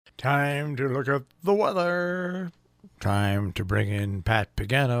Time to look at the weather. Time to bring in Pat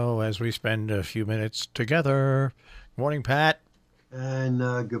Pagano as we spend a few minutes together. Morning, Pat. And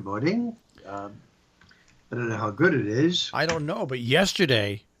good morning. I don't know how good it is. I don't know, but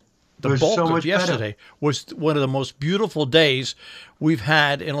yesterday, It the was bulk so of much yesterday was one of the most beautiful days we've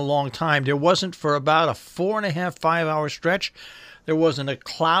had in a long time. There wasn't, for about a 4.5, 5 hour stretch, there wasn't a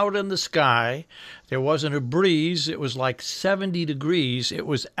cloud in the sky. There wasn't a breeze. It was like 70 degrees. It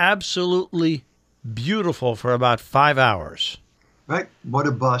was absolutely beautiful for about 5 hours. Right? What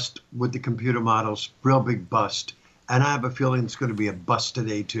a bust with the computer models. Real big bust. And I have a feeling it's going to be a bust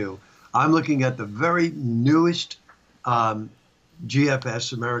today, too. I'm looking at the very newest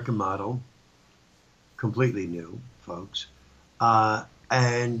GFS American model. Completely new, folks.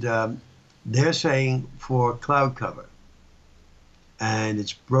 And they're saying for cloud cover. And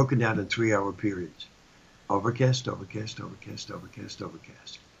it's broken down in 3 hour periods. Overcast, overcast, overcast, overcast,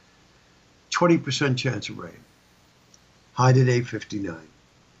 overcast. 20% chance of rain. High today, 59.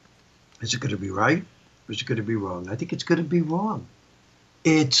 Is it going to be right? Or is it going to be wrong? I think it's going to be wrong.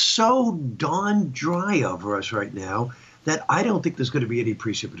 It's so darn dry over us right now that I don't think there's going to be any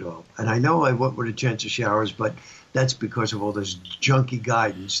precip at all. And I know I went with a chance of showers, but that's because of all this junky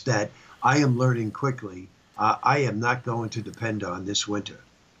guidance that I am learning quickly. I am not going to depend on this winter,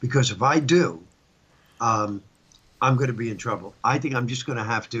 because if I do, I'm going to be in trouble. I think I'm just going to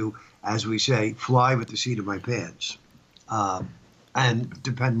have to, as we say, fly with the seat of my pants, and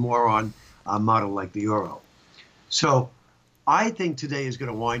depend more on a model like the Euro. So I think today is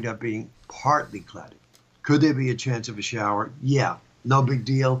going to wind up being partly cloudy. Could there be a chance of a shower? Yeah, no big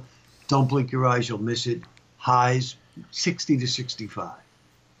deal. Don't blink your eyes, you'll miss it. Highs 60 to 65.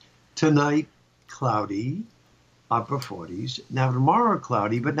 Tonight, cloudy, upper 40s. Now tomorrow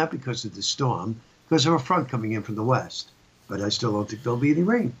cloudy, but not because of the storm, because of a front coming in from the west. But I still don't think there'll be any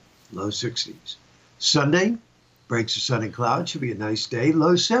rain. Low 60s. Sunday, breaks of sun and clouds. Should be a nice day.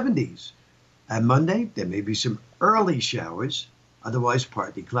 Low 70s. And Monday, there may be some early showers. Otherwise,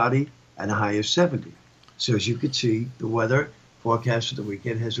 partly cloudy and a high of 70. So as you can see, the weather forecast for the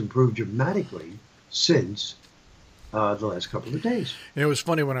weekend has improved dramatically since the last couple of days. And it was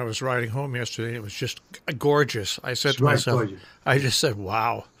funny when I was riding home yesterday. It was just gorgeous. I said to Right, myself, gorgeous. I just said,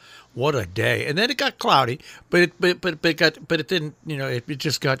 "Wow, what a day!" And then it got cloudy, but it didn't. It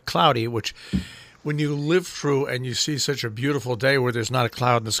just got cloudy. Which, when you live through and you see such a beautiful day where there's not a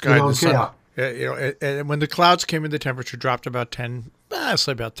cloud in the sky, You and the don't sun, and when the clouds came in, the temperature dropped about 10, I'd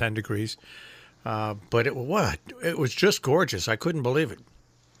say about 10 degrees. But it was just gorgeous. I couldn't believe it.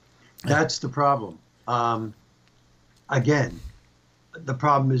 That's the problem. Again, the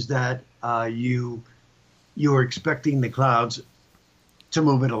problem is that you were expecting the clouds to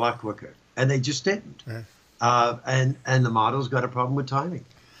move in a lot quicker, and they just didn't. Yeah. And the model's got a problem with timing.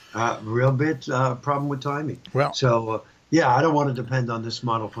 Real bit problem with timing. Well, So, yeah, I don't want to depend on this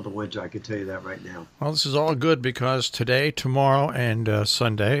model for the winter. I can tell you that right now. Well, this is all good because today, tomorrow, and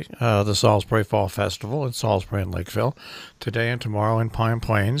Sunday, the Salisbury Fall Festival in Salisbury and Lakeville. Today and tomorrow in Pine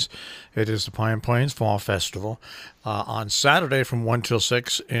Plains, it is the Pine Plains Fall Festival. On Saturday from 1 till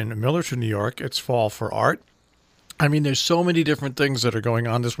 6 in Millerton, New York, it's Fall for Art. I mean, there's so many different things that are going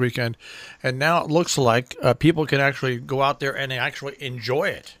on this weekend, and now it looks like people can actually go out there and actually enjoy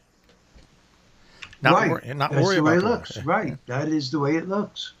it. Not Right. worry That's about the way it the looks. weather. Right. That is the way it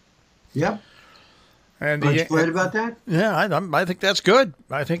looks. Yep. And Aren't you glad about that? Yeah, I think that's good.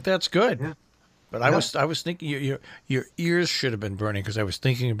 I think that's good. Yeah. But Yeah. I was thinking your ears should have been burning because I was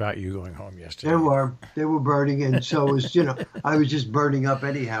thinking about you going home yesterday. They were burning, and so was I was just burning up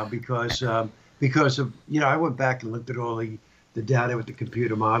anyhow because of I went back and looked at all the data with the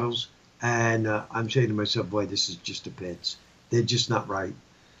computer models, and I'm saying to myself, boy, this is just a pits. They're just not right,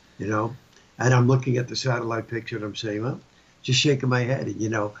 And I'm looking at the satellite picture, and I'm saying, well, just shaking my head.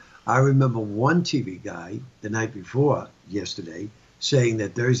 And I remember one TV guy the night before yesterday saying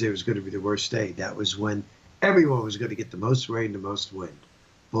that Thursday was going to be the worst day. That was when everyone was going to get the most rain, the most wind.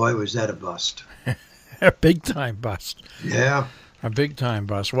 Boy, was that a bust. A big time bust. Yeah. A big time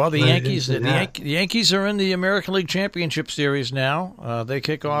bust. Well, the Right Yankees, into that. the Yankees are in the American League Championship Series now. They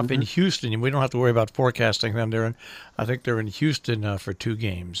kick off in Houston. We don't have to worry about forecasting them. I think they're in Houston for 2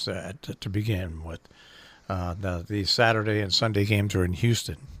 games to begin with. The Saturday and Sunday games are in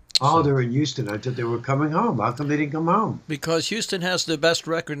Houston. Oh, they're in Houston. I thought they were coming home. How come they didn't come home? Because Houston has the best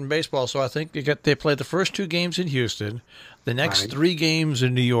record in baseball, so I think they play the first 2 games in Houston, the next Right. 3 games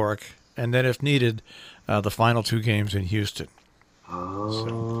in New York, and then if needed, the final 2 games in Houston.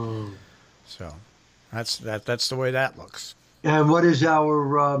 Oh. So that's the way that looks. And what is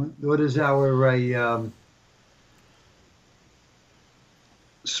our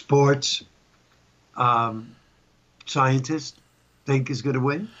sports um, scientist think is going to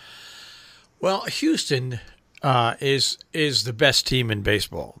win? Well, Houston is the best team in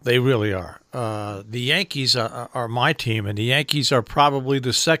baseball. They really are. The Yankees are my team, and the Yankees are probably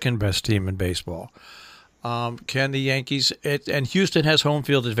the second best team in baseball. Can the Yankees and Houston has home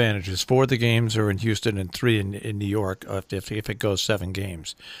field advantages. 4 of the games are in Houston and 3 in New York if it goes 7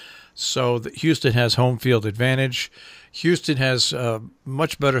 games. So Houston has home field advantage. Houston has a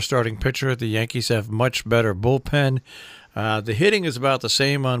much better starting pitcher. The Yankees have much better bullpen. The hitting is about the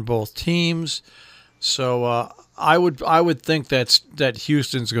same on both teams. So I would think that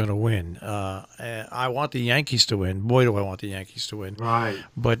Houston's going to win. I want the Yankees to win. Boy, do I want the Yankees to win. Right.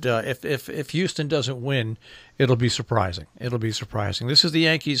 But if Houston doesn't win, it'll be surprising. It'll be surprising. This is the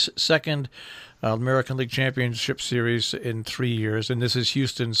Yankees' second American League Championship Series in 3 years, and this is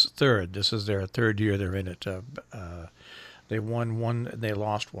Houston's third. This is their third year they're in it. They won one and they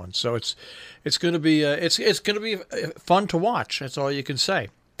lost one. So it's going to be fun to watch. That's all you can say.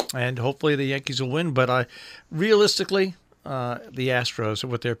 And hopefully the Yankees will win, but realistically, the Astros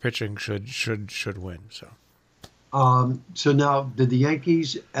with their pitching should win. So now, did the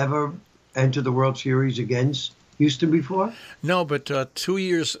Yankees ever enter the World Series against Houston before? No, but 3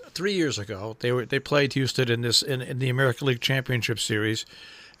 years ago, they played Houston in the American League Championship Series,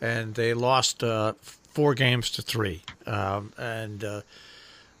 and they lost 4 games to 3.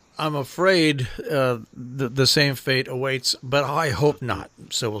 I'm afraid the same fate awaits, but I hope not.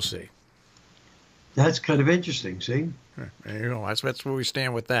 So we'll see. That's kind of interesting, see? There you go. That's where we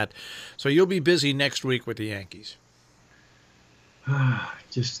stand with that. So you'll be busy next week with the Yankees.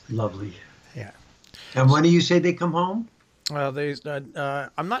 Just lovely. Yeah. And when do you say they come home?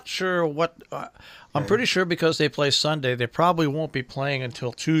 I'm not sure what. I'm pretty sure because they play Sunday, they probably won't be playing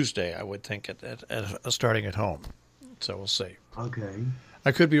until Tuesday. I would think at starting at home. So we'll see. Okay.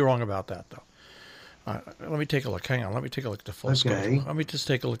 I could be wrong about that though. Let me take a look. Hang on. Let me take a look at the full schedule. Let me just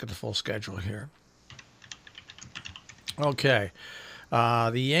take a look at the full schedule here. Okay.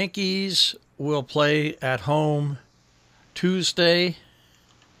 The Yankees will play at home Tuesday.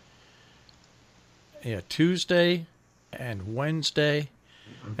 Yeah, Tuesday and Wednesday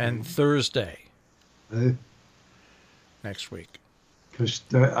and Thursday next week. Because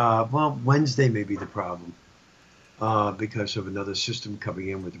Wednesday may be the problem because of another system coming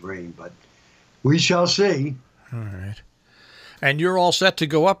in with rain, but we shall see. All right. And you're all set to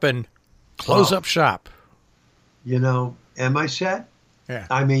go up and close up shop. You know, am I set? Yeah.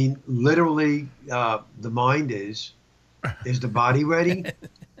 I mean, literally, the mind is the body ready?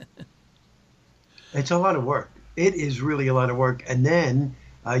 It's a lot of work. It is really a lot of work. And then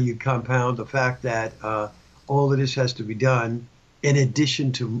you compound the fact that all of this has to be done in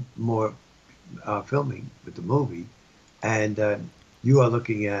addition to more filming with the movie. And you are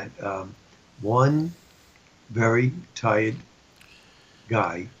looking at one very tired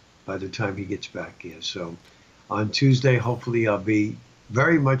guy by the time he gets back here. So on Tuesday, hopefully I'll be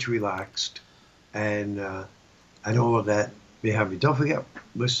very much relaxed and all of that behind me. Don't forget,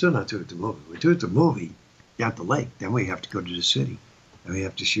 we're still not doing the movie. We're doing the movie at the lake. Then we have to go to the city. And we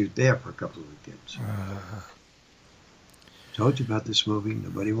have to shoot there for a couple of weekends. Told you about this movie.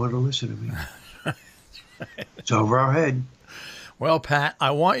 Nobody wanted to listen to me. It's over our head. Well, Pat,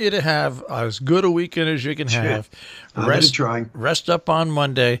 I want you to have as good a weekend as you can have. Rest up on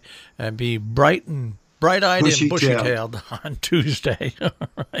Monday and be bright-eyed and bushy-tailed on Tuesday. All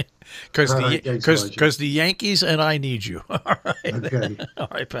right? Because the Yankees and I need you. All right. Okay. All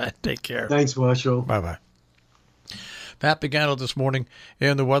right, Pat. Take care. Thanks, Marshall. Bye-bye. Pat Pagano this morning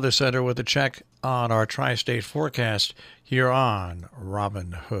in the Weather Center with a check on our tri-state forecast here on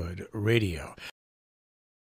Robin Hood Radio.